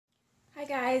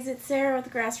guys, it's Sarah with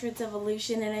Grassroots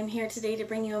Evolution, and I'm here today to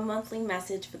bring you a monthly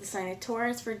message for the sign of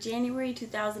Taurus for January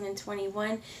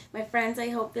 2021. My friends, I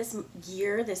hope this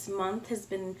month has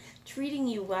been treating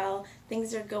you well.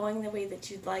 Things are going the way that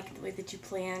you'd like, the way that you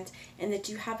planned, and that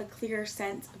you have a clearer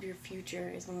sense of your future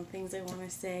is one of the things I want to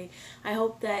say. I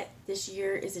hope that this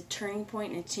year is a turning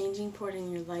point and a changing point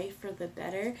in your life for the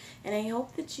better, and I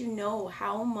hope that you know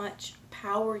how much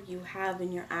power you have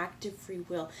in your active free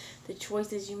will, the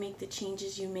choices you make, the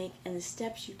changes you make, and the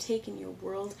steps you take in your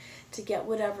world to get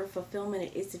whatever fulfillment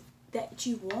it is that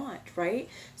you want, right?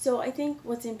 So I think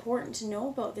what's important to know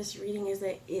about this reading is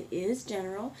that it is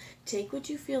general. Take what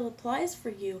you feel applies for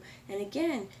you, and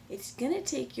again, it's going to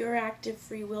take your active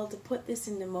free will to put this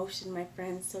into motion, my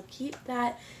friends. So keep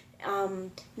that.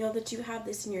 Know that you have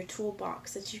this in your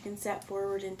toolbox, that you can set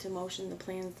forward into motion the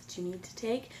plans that you need to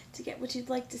take to get what you'd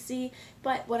like to see.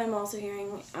 But what I'm also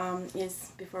hearing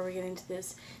is, before we get into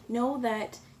this, know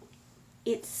that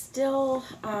it's still,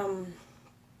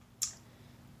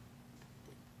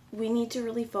 we need to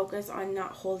really focus on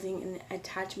not holding an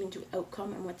attachment to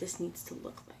outcome and what this needs to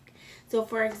look like. So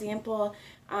for example,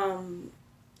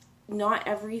 not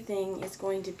everything is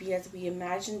going to be as we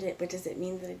imagined it, but does it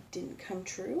mean that it didn't come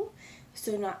true?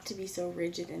 So not to be so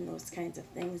rigid in those kinds of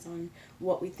things on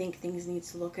what we think things need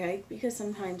to look like, because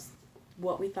sometimes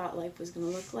what we thought life was going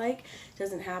to look like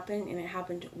doesn't happen, and it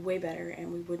happened way better,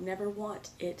 and we would never want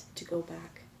it to go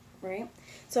back, right?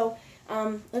 So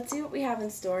let's see what we have in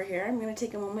store here. I'm going to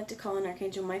take a moment to call in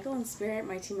Archangel Michael and Spirit,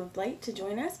 my team of light, to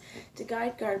join us, to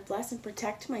guide, guard, bless, and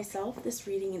protect myself, this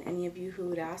reading, and any of you who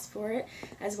would ask for it,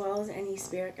 as well as any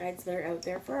spirit guides that are out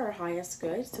there for our highest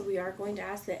good. So we are going to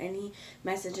ask that any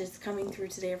messages coming through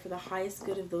today are for the highest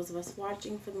good of those of us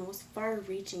watching, for the most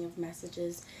far-reaching of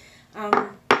messages,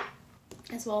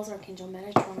 as well as Archangel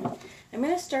Metatron. I'm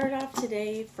going to start off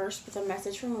today first with a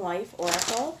message from Life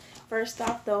Oracle. First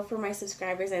off, though, for my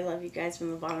subscribers, I love you guys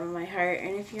from the bottom of my heart.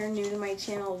 And if you're new to my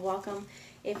channel, welcome.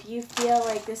 If you feel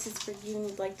like this is for you and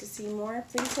you'd like to see more,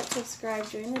 please hit subscribe,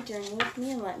 join the journey with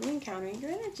me, and let me encounter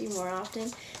your energy more often.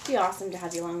 It'd be awesome to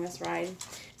have you along this ride.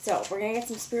 So we're going to get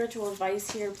some spiritual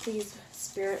advice here. Please,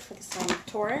 Spirit, for the sign of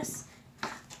Taurus.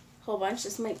 Whole bunch.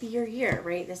 This might be your year,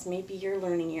 right? This may be your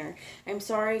learning year. I'm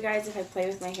sorry, guys, if I play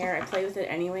with my hair. I play with it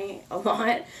anyway a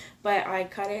lot, but I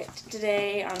cut it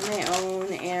today on my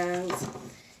own, and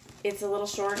it's a little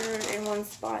shorter in one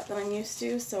spot than I'm used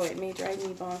to, so it may drive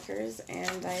me bonkers,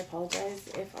 and I apologize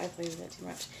if I play with it too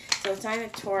much. So sign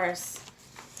of Taurus,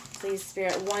 please,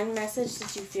 Spirit, one message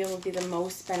that you feel would be the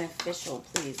most beneficial,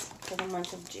 please, for the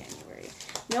month of January.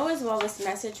 Know as well this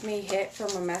message may hit from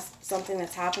something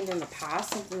that's happened in the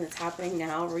past, something that's happening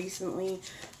now, recently,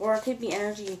 or it could be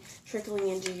energy trickling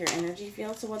into your energy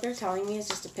field. So what they're telling me is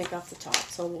just to pick off the top.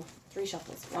 So 3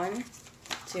 shuffles. 1,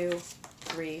 2,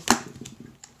 3.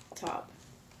 Top.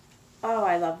 Oh,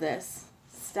 I love this.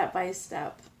 Step by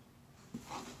step.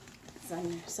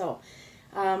 So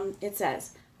it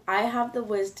says, I have the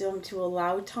wisdom to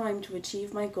allow time to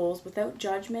achieve my goals without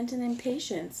judgment and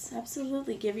impatience.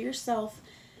 Absolutely. Give yourself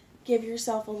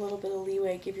a little bit of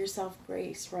leeway. Give yourself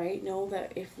grace, right? Know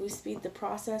that if we speed the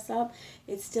process up,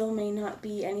 it still may not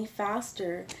be any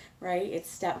faster, right? It's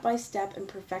step by step and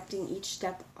perfecting each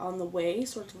step on the way,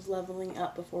 sort of leveling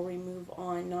up before we move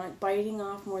on, not biting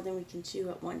off more than we can chew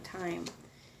at one time.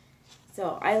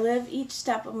 So I live each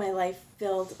step of my life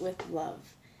filled with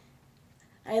love.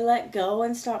 I let go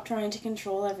and stop trying to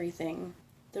control everything.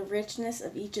 The richness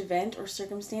of each event or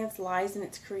circumstance lies in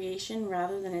its creation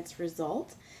rather than its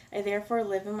result. I therefore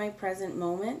live in my present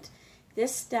moment,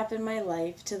 this step in my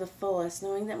life, to the fullest,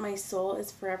 knowing that my soul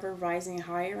is forever rising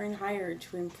higher and higher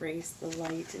to embrace the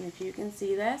light. And if you can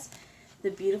see this, the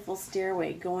beautiful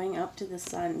stairway going up to the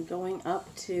sun, going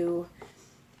up to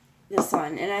the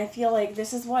sun. And I feel like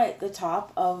this is what the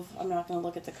top of, I'm not going to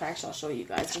look at the cracks, I'll show you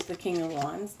guys, just the King of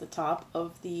Wands, the top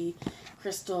of the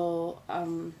crystal,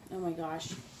 oh my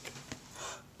gosh,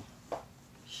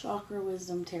 Chakra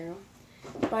Wisdom Tarot.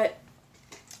 But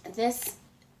this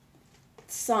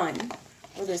sun,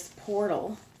 or this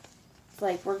portal, it's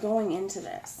like we're going into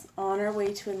this on our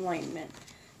way to enlightenment.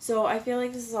 So I feel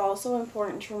like this is also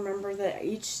important to remember that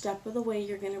each step of the way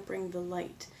you're going to bring the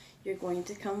light. You're going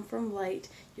to come from light.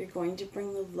 You're going to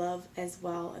bring the love as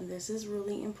well. And this is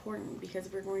really important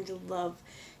because we're going to love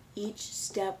each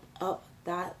step up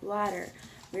that ladder.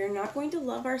 We are not going to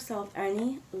love ourselves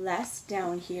any less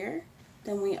down here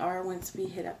than we are once we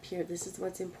hit up here. This is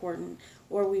what's important.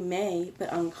 Or we may, but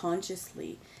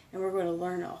unconsciously. And we're going to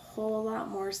learn a whole lot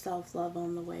more self-love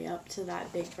on the way up to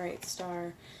that big bright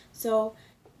star. So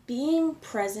being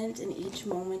present in each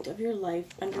moment of your life,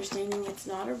 understanding it's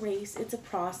not a race, it's a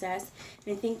process.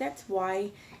 And I think that's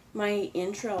why my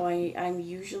intro, I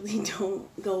usually don't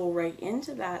go right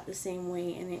into that the same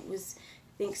way. And it was,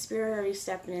 I think, Spirit already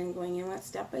stepping in, going, you know what,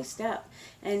 step by step.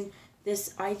 And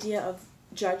this idea of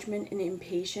judgment and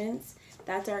impatience,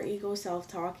 that's our ego self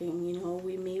talking. You know,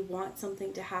 we may want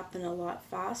something to happen a lot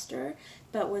faster,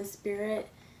 but when Spirit,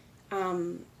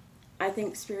 I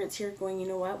think Spirit's here going, you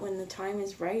know what, when the time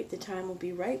is right, the time will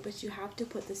be right, but you have to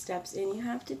put the steps in. You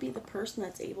have to be the person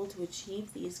that's able to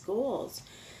achieve these goals.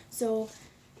 So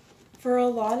for a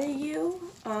lot of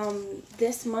you,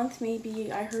 this month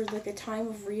maybe I heard like a time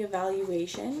of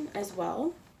reevaluation as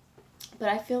well. But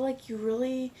I feel like you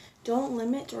really don't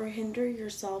limit or hinder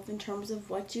yourself in terms of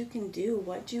what you can do,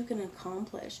 what you can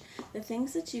accomplish, the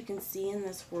things that you can see in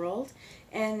this world.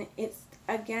 And it's,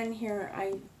 again, here,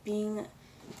 I'm being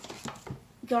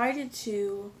guided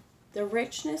to the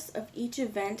richness of each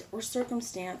event or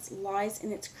circumstance lies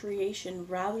in its creation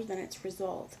rather than its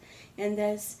result. And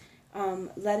this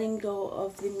letting go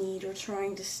of the need or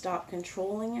trying to stop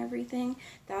controlling everything,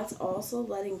 that's also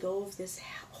letting go of this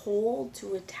hold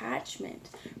to attachment,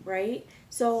 right?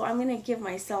 So I'm going to give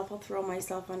myself, I'll throw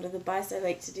myself under the bus. I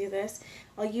like to do this.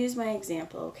 I'll use my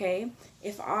example, okay?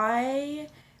 If I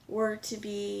were to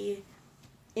be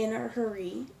in a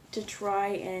hurry to try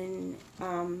and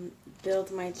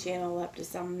build my channel up to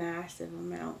some massive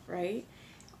amount, right?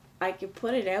 I could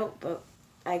put it out, but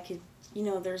I could, you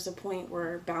know, there's a point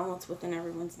where balance within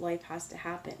everyone's life has to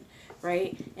happen,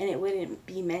 right? And it wouldn't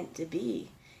be meant to be.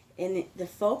 And the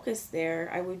focus there,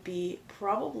 I would be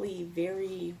probably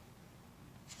very,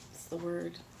 what's the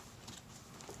word?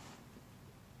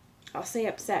 I'll say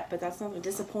upset, but that's not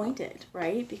disappointed,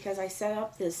 right? Because I set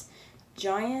up this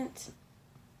giant,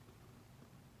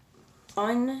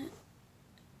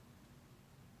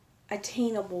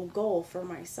 unattainable goal for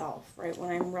myself, right? When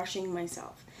I'm rushing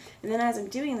myself. And then as I'm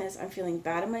doing this, I'm feeling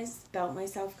bad about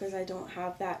myself because I don't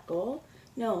have that goal.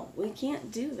 No, we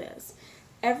can't do this.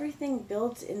 Everything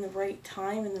builds in the right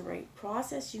time, in the right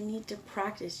process. You need to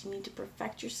practice. You need to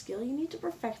perfect your skill. You need to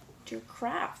perfect your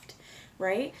craft,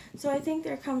 right? So I think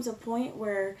there comes a point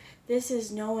where this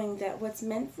is knowing that what's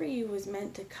meant for you was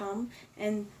meant to come.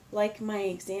 And like my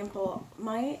example,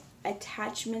 my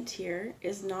attachment here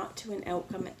is not to an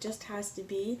outcome. It just has to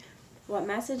be what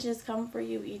messages come for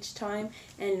you each time,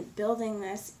 and building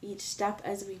this each step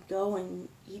as we go, and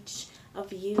each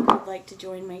of you would like to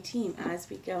join my team as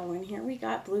we go. And here we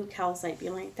got blue calcite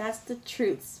being like, that's the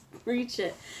truth, preach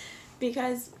it.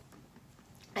 Because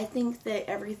I think that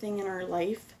everything in our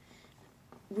life,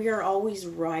 we are always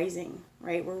rising,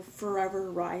 right? We're forever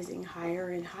rising higher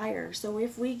and higher. So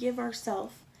if we give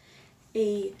ourselves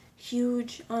a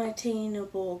huge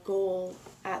unattainable goal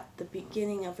at the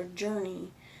beginning of a journey,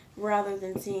 rather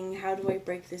than seeing how do I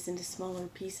break this into smaller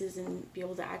pieces and be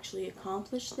able to actually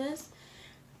accomplish this,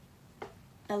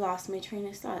 I lost my train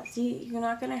of thought. See, you're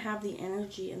not going to have the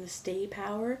energy and the stay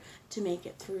power to make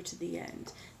it through to the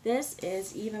end. This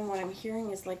is, even what I'm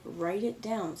hearing is like, write it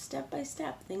down step by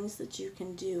step, things that you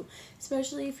can do,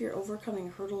 especially if you're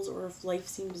overcoming hurdles or if life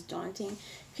seems daunting.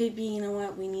 Could be, you know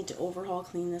what, we need to overhaul,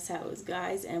 clean this house,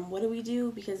 guys. And what do we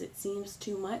do because it seems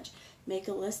too much? Make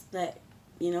a list that,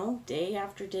 you know, day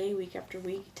after day, week after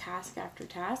week, task after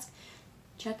task.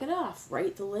 Check it off.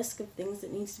 Write the list of things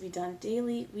that needs to be done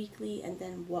daily, weekly, and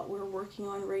then what we're working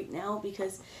on right now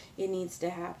because it needs to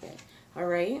happen. All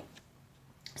right?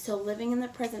 So living in the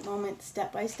present moment,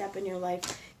 step by step in your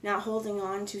life, not holding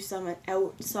on to some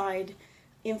outside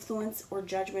influence or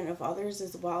judgment of others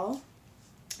as well.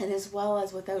 And as well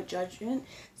as without judgment.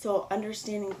 So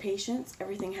understanding patience,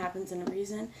 everything happens in a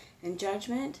reason, and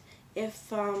judgment.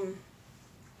 If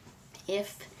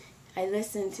I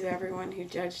listened to everyone who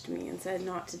judged me and said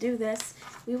not to do this,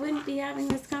 we wouldn't be having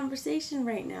this conversation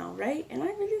right now, right? And I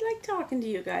really like talking to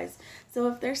you guys. So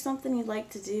if there's something you'd like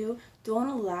to do, don't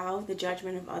allow the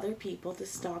judgment of other people to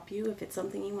stop you. If it's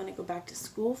something you want to go back to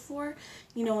school for,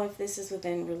 you know, if this is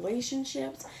within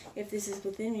relationships, if this is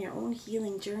within your own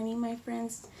healing journey, my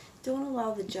friends, don't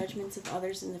allow the judgments of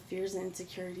others and the fears and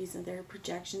insecurities and their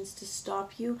projections to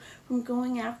stop you from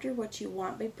going after what you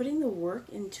want by putting the work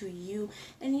into you.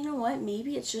 And you know what?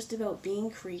 Maybe it's just about being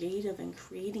creative and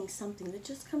creating something that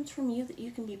just comes from you that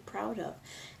you can be proud of.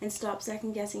 And stop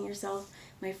second guessing yourself.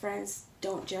 My friends,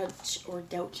 don't judge or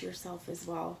doubt yourself as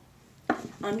well.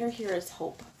 Under here is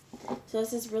hope. So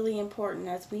this is really important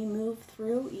as we move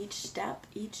through each step,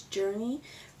 each journey,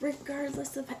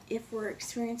 regardless of if we're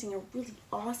experiencing a really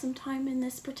awesome time in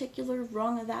this particular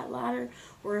rung of that ladder,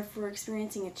 or if we're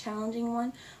experiencing a challenging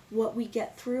one. What we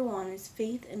get through on is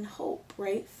faith and hope,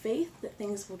 right? Faith that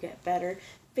things will get better,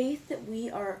 faith that we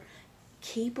are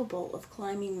capable of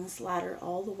climbing this ladder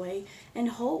all the way, and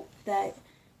hope that,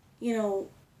 you know,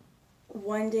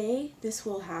 one day this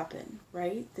will happen,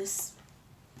 right? This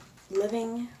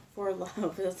living for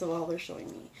love, that's all they're showing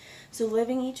me. So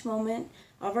living each moment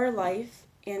of our life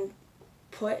and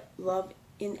put love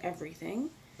in everything.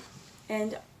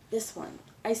 And this one,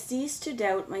 I cease to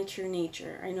doubt my true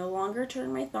nature. I no longer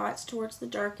turn my thoughts towards the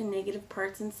dark and negative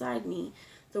parts inside me,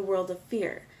 the world of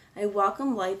fear. I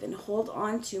welcome life and hold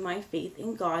on to my faith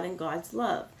in God and God's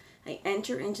love. I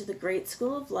enter into the great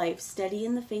school of life, steady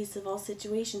in the face of all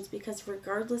situations, because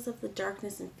regardless of the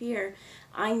darkness and fear,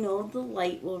 I know the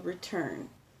light will return.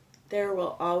 There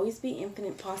will always be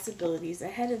infinite possibilities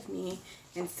ahead of me,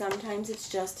 and sometimes it's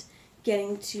just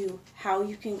getting to how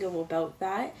you can go about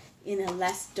that in a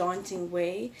less daunting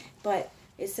way. But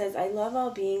it says, I love all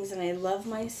beings and I love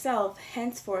myself.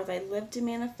 Henceforth, I live to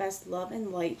manifest love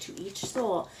and light to each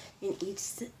soul in each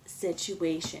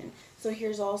situation. So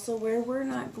here's also where we're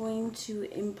not going to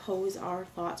impose our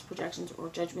thoughts, projections, or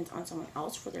judgments on someone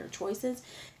else for their choices.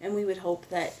 And we would hope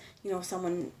that, you know,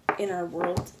 someone in our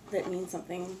world that means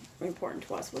something important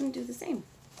to us wouldn't do the same.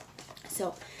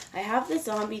 So I have the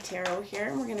Zombie Tarot here,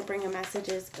 and we're going to bring a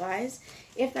messages, guys.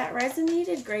 If that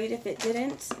resonated, great. If it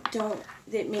didn't, don't.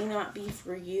 It may not be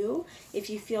for you. If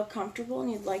you feel comfortable and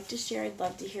you'd like to share, I'd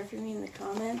love to hear from you in the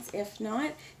comments. If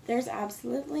not, there's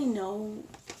absolutely no,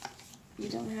 you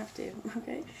don't have to,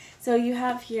 okay? So you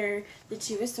have here the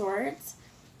Two of Swords,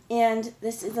 and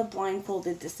this is a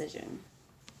blindfolded decision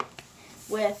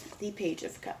with the Page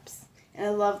of Cups. And I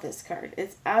love this card.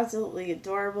 It's absolutely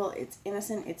adorable. It's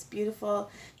innocent. It's beautiful.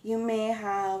 You may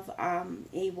have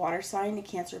a water sign, a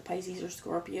Cancer, Pisces, or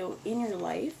Scorpio in your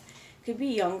life. Could be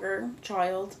younger,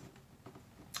 child.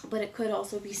 But it could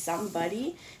also be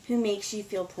somebody who makes you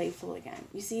feel playful again.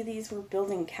 You see these? We're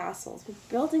building castles. We're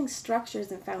building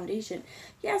structures and foundation.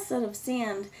 Yes, out of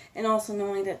sand, and also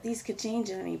knowing that these could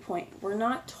change at any point. We're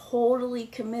not totally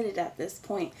committed at this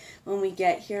point. When we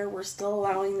get here, we're still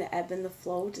allowing the ebb and the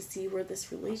flow to see where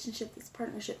this relationship, this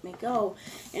partnership may go.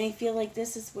 And I feel like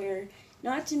this is where,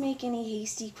 not to make any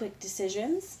hasty, quick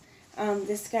decisions.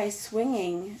 This guy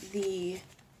swinging the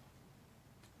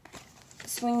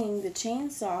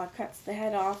chainsaw cuts the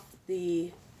head off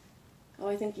the, oh,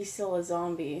 I think he's still a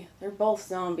zombie. They're both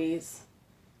zombies.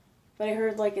 But I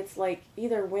heard like it's like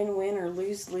either win-win or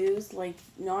lose-lose, like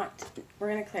not, we're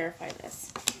going to clarify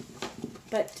this.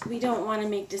 But we don't want to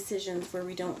make decisions where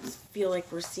we don't feel like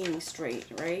we're seeing straight,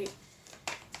 right?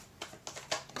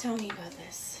 Tell me about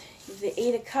this. The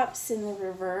Eight of Cups in the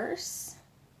reverse.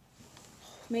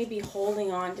 Maybe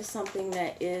holding on to something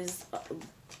that is a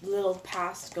little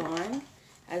past gone,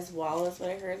 as well as what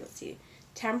I heard. Let's see.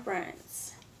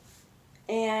 Temperance.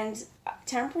 And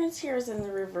Temperance here is in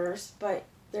the reverse, but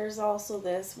there's also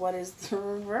this, what is the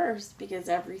reverse? Because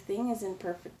everything is in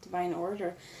perfect divine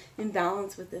order, in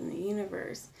balance within the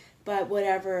universe. But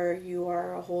whatever you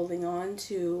are holding on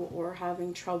to or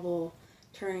having trouble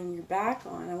turning your back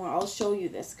on, I'll show you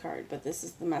this card, but this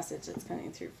is the message that's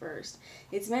coming through first.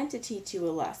 It's meant to teach you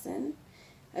a lesson.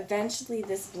 Eventually,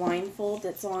 this blindfold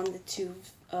that's on the Two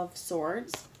of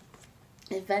Swords,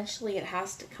 eventually it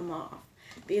has to come off.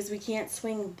 Because we can't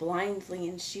swing blindly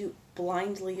and shoot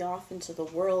blindly off into the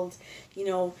world. You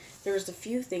know, there's a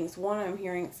few things. One, I'm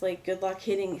hearing it's like good luck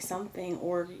hitting something,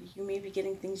 or you may be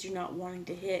getting things you're not wanting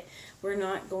to hit. We're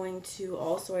not going to,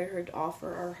 also I heard,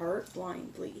 offer our heart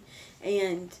blindly.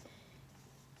 And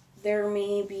there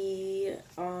may be,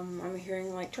 I'm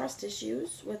hearing like trust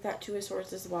issues with that Two of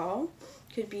Swords as well.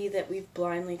 Could be that we've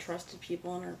blindly trusted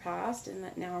people in our past, and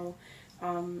that now,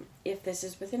 if this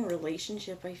is within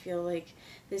relationship, I feel like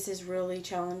this is really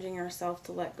challenging ourselves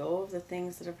to let go of the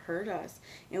things that have hurt us.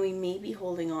 And we may be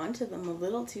holding on to them a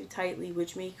little too tightly,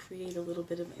 which may create a little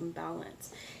bit of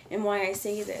imbalance. And why I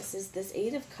say this is this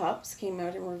Eight of Cups came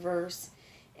out in reverse.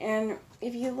 And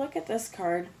if you look at this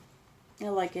card, I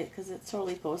like it because it's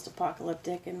totally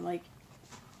post-apocalyptic and like,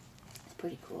 it's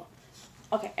pretty cool.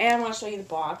 Okay, and I want to show you the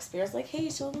box. Bear's like, hey,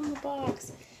 show them the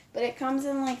box. But it comes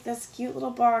in like this cute little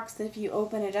box that if you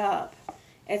open it up,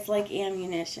 it's like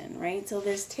ammunition, right? So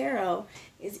this tarot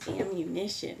is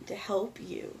ammunition to help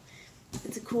you.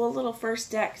 It's a cool little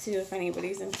first deck too if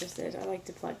anybody's interested. I like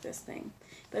to plug this thing.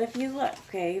 But if you look,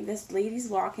 okay, this lady's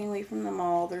walking away from the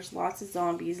mall. There's lots of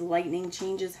zombies, lightning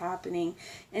changes happening,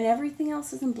 and everything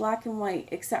else is in black and white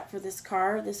except for this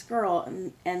car, this girl,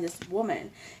 and this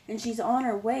woman. And she's on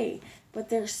her way, but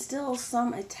there's still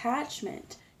some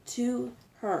attachment to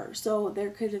her. So there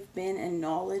could have been a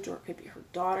knowledge, or it could be her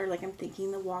daughter. Like, I'm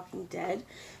thinking The Walking Dead,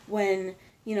 when,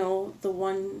 you know, the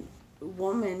one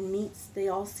woman meets, they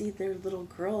all see their little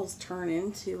girls turn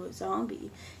into a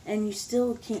zombie, and you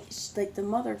still can't, like, the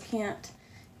mother can't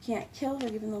kill her,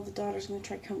 even though the daughter's going to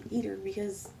try to come eat her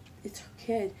because it's her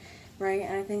kid, right?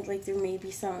 And I think, like, there may be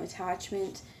some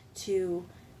attachment to,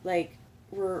 like,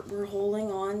 we're holding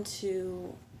on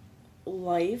to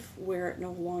life where it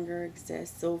no longer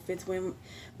exists. So if it's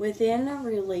within a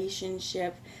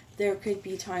relationship, there could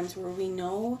be times where we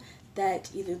know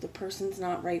that either the person's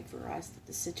not right for us, that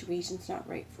the situation's not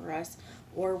right for us,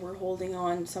 or we're holding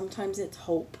on. Sometimes it's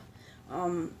hope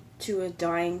to a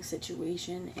dying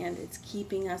situation, and it's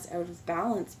keeping us out of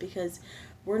balance because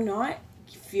we're not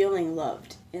feeling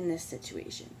loved in this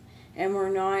situation. And we're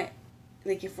not,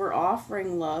 like, if we're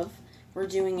offering love, we're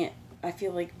doing it, I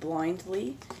feel like,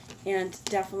 blindly and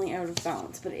definitely out of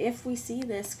balance. But if we see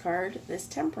this card, this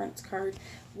Temperance card,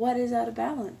 what is out of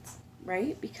balance?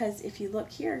 Right? Because if you look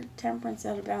here, Temperance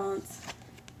out of balance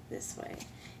this way.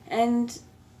 And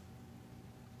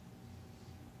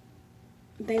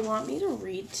they want me to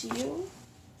read to you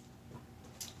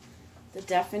the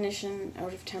definition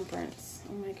out of Temperance.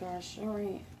 Oh my gosh. All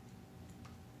right.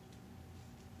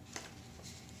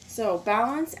 So,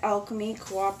 balance, alchemy,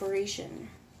 cooperation.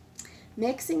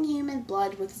 Mixing human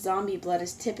blood with zombie blood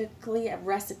is typically a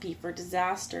recipe for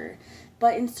disaster,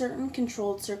 but in certain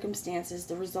controlled circumstances,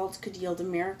 the results could yield a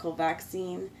miracle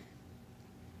vaccine.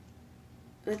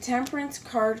 The Temperance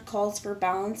card calls for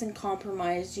balance and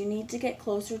compromise. You need to get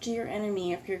closer to your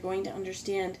enemy if you're going to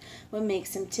understand what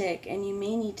makes him tick, and you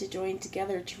may need to join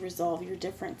together to resolve your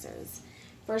differences.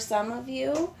 For some of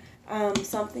you,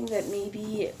 something that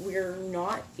maybe we're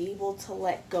not able to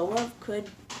let go of could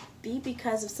be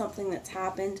because of something that's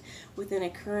happened within a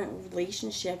current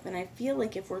relationship. And I feel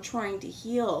like if we're trying to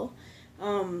heal,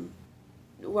 when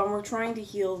we're trying to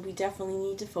heal, we definitely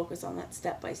need to focus on that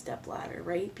step-by-step ladder,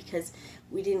 right? Because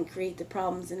we didn't create the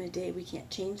problems in a day. We can't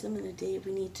change them in a day.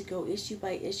 We need to go issue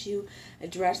by issue,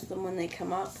 address them when they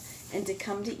come up, and to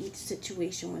come to each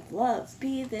situation with love.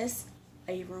 Be this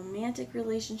a romantic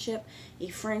relationship, a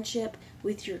friendship,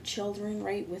 with your children,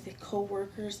 right, with the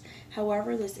co-workers,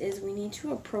 however this is, we need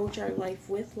to approach our life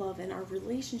with love and our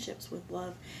relationships with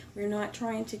love. We're not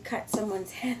trying to cut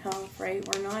someone's head off, right?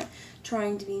 We're not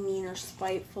trying to be mean or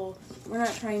spiteful. We're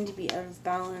not trying to be out of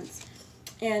balance.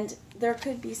 And there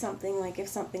could be something like if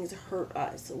something's hurt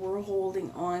us, we're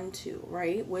holding on to,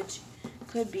 right, which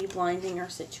could be blinding our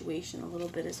situation a little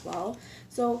bit as well.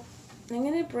 So I'm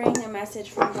going to bring a message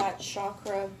from that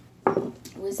Chakra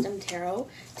Wisdom Tarot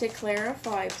to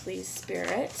clarify, please,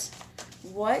 Spirit,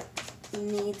 what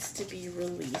needs to be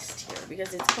released here,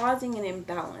 because it's causing an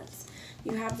imbalance.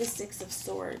 You have the Six of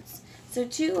Swords. So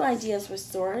two ideas with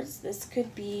swords. This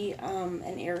could be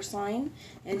an air sign,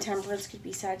 and Temperance could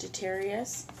be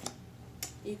Sagittarius.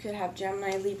 You could have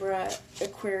Gemini, Libra,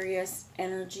 Aquarius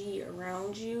energy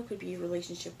around you. Could be a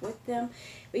relationship with them.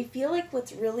 We feel like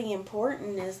what's really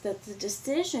important is that the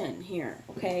decision here,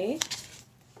 okay,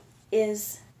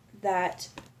 is that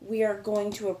we are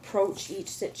going to approach each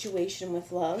situation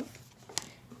with love.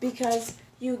 Because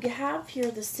you have here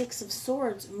the Six of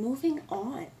Swords, moving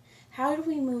on. How do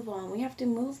we move on? We have to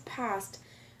move past,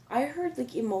 I heard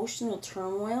like emotional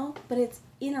turmoil, but it's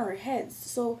in our heads.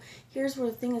 So here's where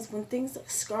the thing is, when things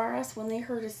scar us, when they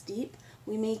hurt us deep,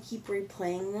 we may keep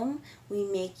replaying them. We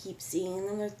may keep seeing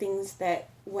them. They're things that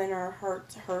when our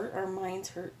hearts hurt, our minds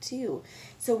hurt too.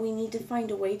 So we need to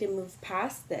find a way to move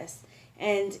past this.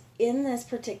 And in this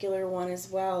particular one as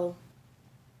well,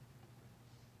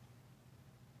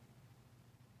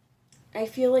 I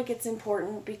feel like it's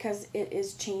important because it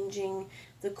is changing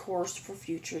the course for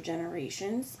future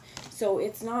generations. So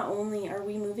it's not only are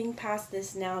we moving past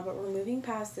this now, but we're moving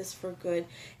past this for good.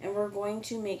 And we're going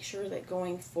to make sure that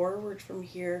going forward from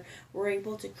here, we're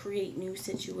able to create new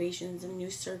situations and new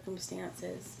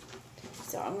circumstances.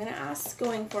 So I'm going to ask,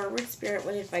 going forward, Spirit,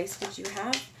 what advice would you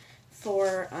have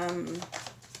for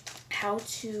how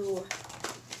to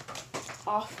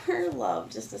offer love?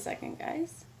 Just a second,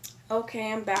 guys.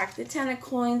 Okay, I'm back. The Ten of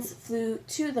Coins flew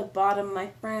to the bottom, my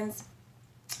friends.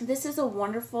 This is a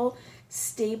wonderful,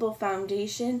 stable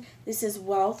foundation. This is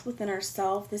wealth within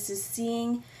ourselves. This is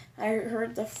seeing, I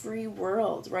heard, the free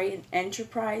world, right? And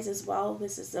enterprise as well.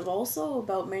 This is also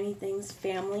about many things,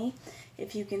 family.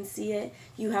 if you can see it.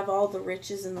 You have all the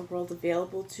riches in the world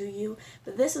available to you.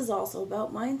 But this is also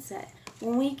about mindset.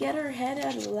 When we get our head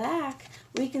out of lack,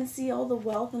 we can see all the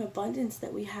wealth and abundance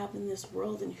that we have in this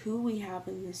world and who we have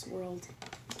in this world.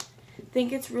 I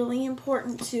think it's really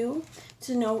important too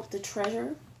to note the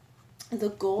treasure. The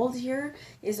gold here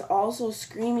is also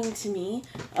screaming to me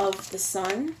of the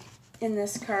sun in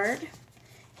this card,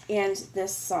 and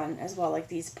this sun as well, like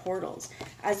these portals,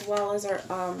 as well as our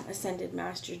ascended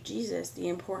master Jesus, the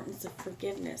importance of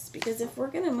forgiveness. Because if we're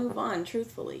going to move on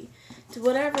truthfully to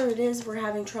whatever it is we're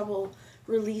having trouble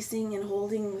releasing and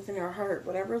holding within our heart,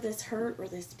 whatever this hurt or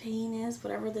this pain is,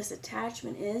 whatever this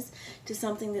attachment is to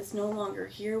something that's no longer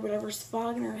here, whatever's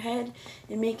fogging our head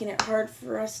and making it hard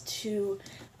for us to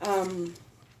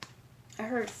I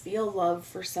heard feel love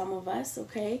for some of us,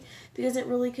 okay? Because it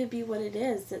really could be what it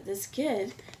is, that this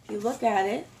kid, if you look at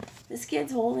it, this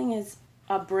kid's holding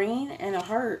a brain and a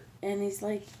heart, and he's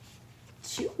like,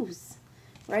 choose,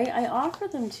 right? I offer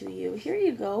them to you. Here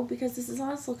you go, because this is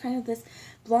also kind of this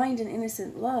blind and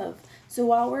innocent love. So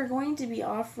while we're going to be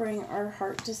offering our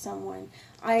heart to someone,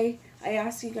 I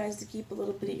ask you guys to keep a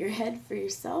little bit of your head for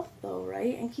yourself, though,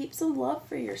 right? And keep some love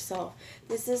for yourself.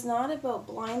 This is not about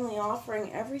blindly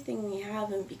offering everything we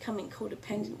have and becoming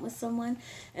codependent with someone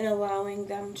and allowing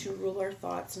them to rule our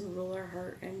thoughts and rule our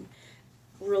heart and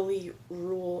really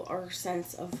rule our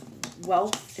sense of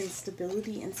wealth and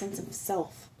stability and sense of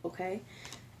self, okay?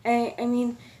 I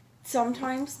mean,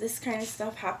 sometimes this kind of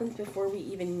stuff happens before we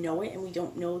even know it and we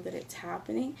don't know that it's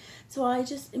happening. So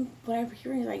what I'm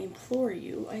hearing is I implore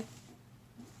you, I'm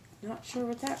not sure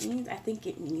what that means. I think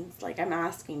it means, like, I'm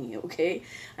asking you, okay?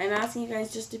 I'm asking you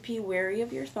guys just to be wary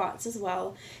of your thoughts as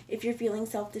well. If you're feeling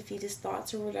self-defeatist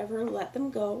thoughts or whatever, let them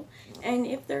go. And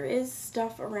if there is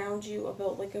stuff around you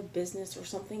about, like, a business or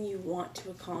something you want to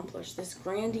accomplish, this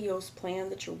grandiose plan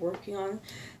that you're working on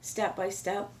step by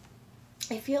step,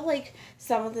 I feel like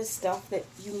some of the stuff that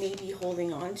you may be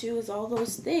holding on to is all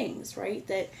those things, right?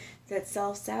 That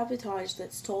self-sabotage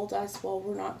that's told us, well,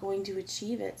 we're not going to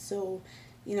achieve it. So,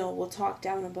 you know, we'll talk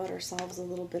down about ourselves a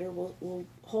little bit, or we'll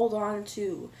hold on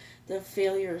to the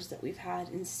failures that we've had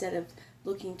instead of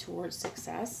looking towards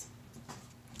success.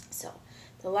 So,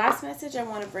 the last message I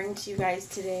want to bring to you guys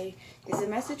today is a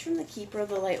message from the Keeper of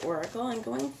the Light Oracle. And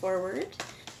going forward,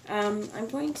 I'm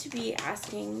going to be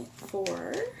asking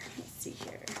for, let's see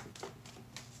here,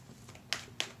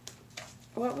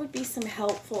 what would be some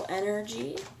helpful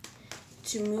energy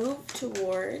to move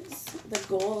towards the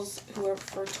goals who are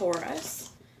for Taurus.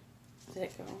 Did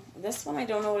it go? This one, I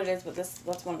don't know what it is, but that's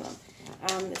one of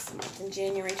them. This month, in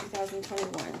January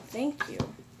 2021. Thank you.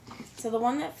 So the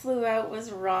one that flew out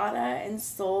was Rada and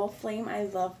Soul Flame. I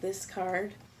love this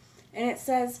card. And it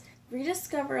says,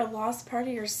 rediscover a lost part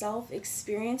of yourself,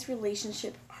 experience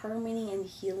relationship harmony and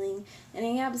healing. And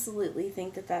I absolutely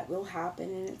think that that will happen.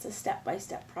 And it's a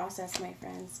step-by-step process, my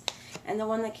friends. And the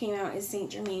one that came out is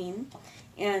Saint Germain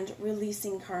and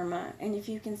releasing karma. And if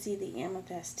you can see the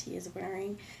amethyst he is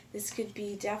wearing, this could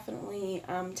be definitely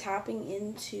tapping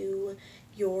into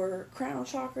your crown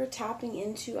chakra, tapping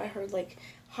into, I heard, like,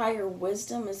 higher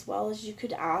wisdom, as well as you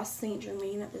could ask Saint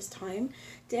Germain at this time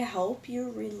to help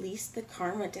you release the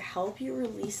karma, to help you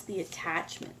release the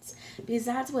attachments, because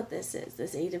that's what this is.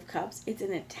 This Eight of Cups, it's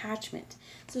an attachment.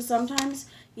 So sometimes,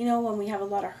 you know, when we have a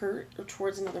lot of hurt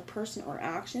towards another person or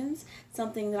actions,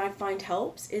 something that I find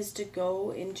helps is to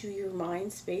go into your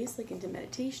mind space, like into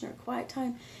meditation or quiet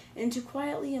time, and to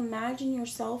quietly imagine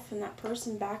yourself and that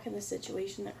person back in the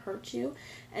situation that hurt you,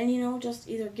 and, you know, just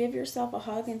either give yourself a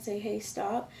hug and say, hey,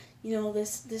 stop, you know,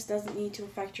 this doesn't need to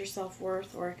affect your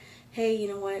self-worth, or, hey, you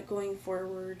know what, going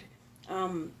forward,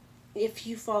 if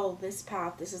you follow this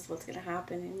path, this is what's going to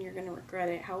happen, and you're going to regret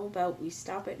it. How about we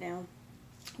stop it now?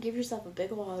 Give yourself a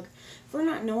big ol' hug for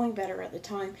not knowing better at the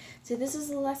time. Say, this is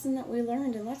the lesson that we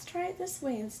learned, and let's try it this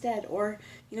way instead, or,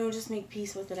 you know, just make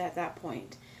peace with it at that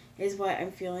point, is what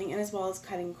I'm feeling, and as well as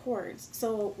cutting cords.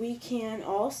 So we can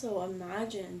also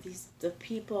imagine the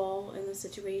people in the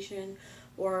situation,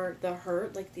 or the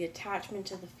hurt, like the attachment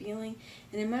to the feeling,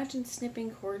 and imagine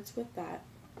snipping cords with that.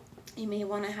 You may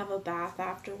want to have a bath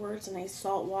afterwards, a nice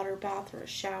salt water bath or a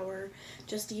shower.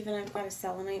 Just even, I've got a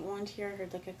selenite wand here. I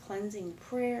heard like a cleansing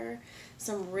prayer,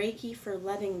 some Reiki for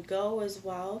letting go as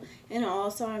well. And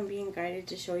also I'm being guided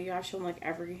to show you, I've shown like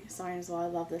every sign as well. I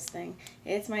love this thing.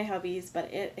 It's my hubby's,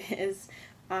 but it is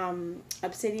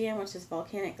obsidian, which is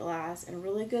volcanic glass, and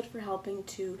really good for helping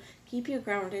to keep you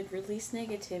grounded, release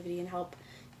negativity, and help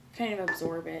kind of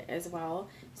absorb it as well.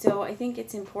 So I think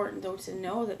it's important though to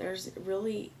know that there's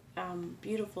really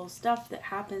beautiful stuff that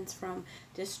happens from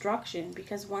destruction,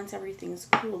 because once everything's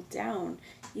cooled down,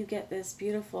 you get this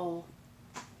beautiful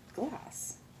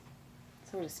glass,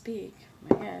 so to speak,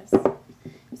 I guess.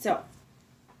 So,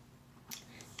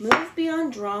 move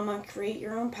beyond drama, create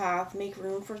your own path, make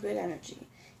room for good energy.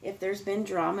 If there's been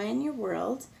drama in your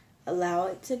world, allow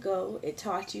it to go. It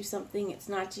taught you something. It's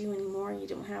not you anymore. You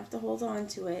don't have to hold on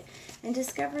to it. And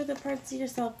discover the parts of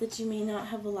yourself that you may not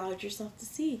have allowed yourself to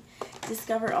see.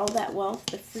 Discover all that wealth,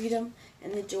 the freedom,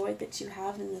 and the joy that you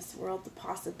have in this world, the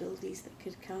possibilities that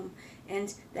could come,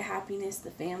 and the happiness,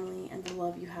 the family, and the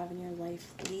love you have in your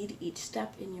life. Lead each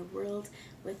step in your world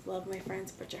with love, my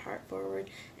friends. Put your heart forward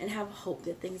and have hope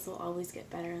that things will always get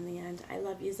better in the end. I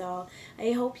love yous all.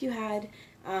 I hope you had...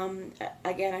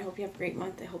 again, I hope you have a great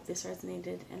month. I hope this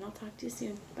resonated, and I'll talk to you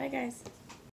soon. Bye, guys.